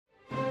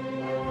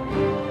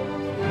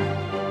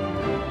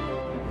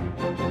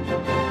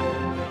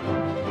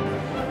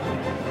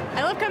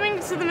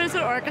the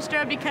Minnesota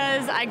Orchestra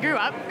because I grew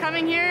up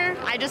coming here.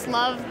 I just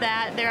love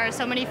that there are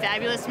so many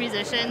fabulous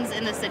musicians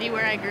in the city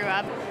where I grew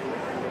up.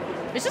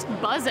 It's just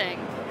buzzing.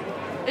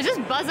 It's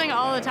just buzzing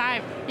all the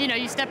time. You know,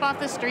 you step off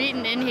the street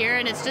and in here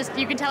and it's just,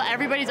 you can tell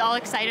everybody's all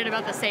excited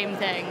about the same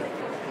thing.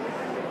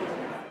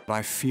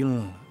 I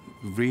feel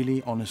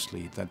really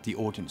honestly that the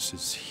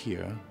audiences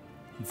here,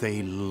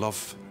 they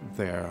love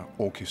their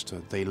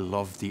orchestra, they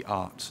love the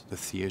art, the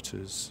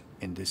theaters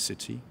in this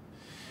city.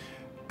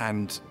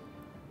 And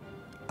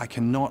I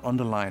cannot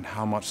underline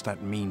how much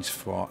that means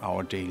for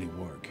our daily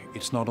work.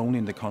 It's not only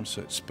in the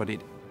concerts, but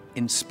it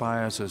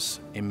inspires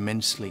us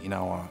immensely in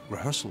our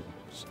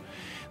rehearsals,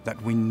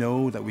 that we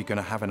know that we're going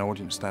to have an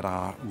audience that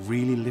are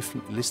really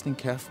listening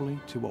carefully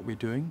to what we're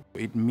doing.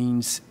 It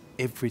means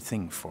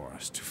everything for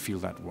us to feel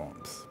that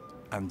warmth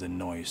and the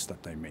noise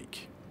that they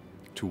make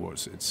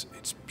towards it.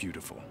 It's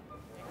beautiful.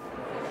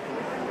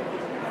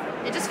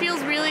 It just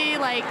feels really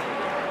like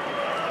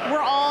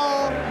we're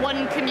all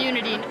one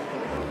community.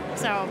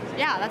 So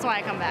yeah, that's why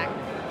I come back.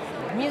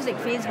 Music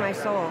feeds my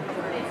soul.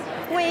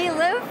 We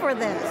live for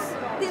this.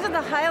 These are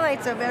the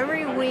highlights of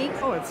every week.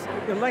 Oh, it's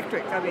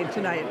electric,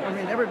 tonight.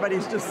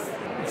 Everybody's just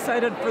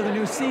excited for the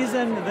new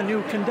season, the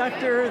new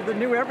conductor, the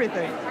new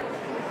everything.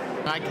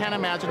 I can't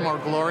imagine a more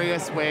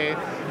glorious way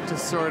to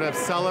sort of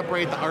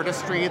celebrate the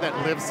artistry that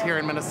lives here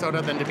in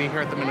Minnesota than to be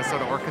here at the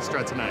Minnesota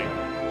Orchestra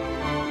tonight.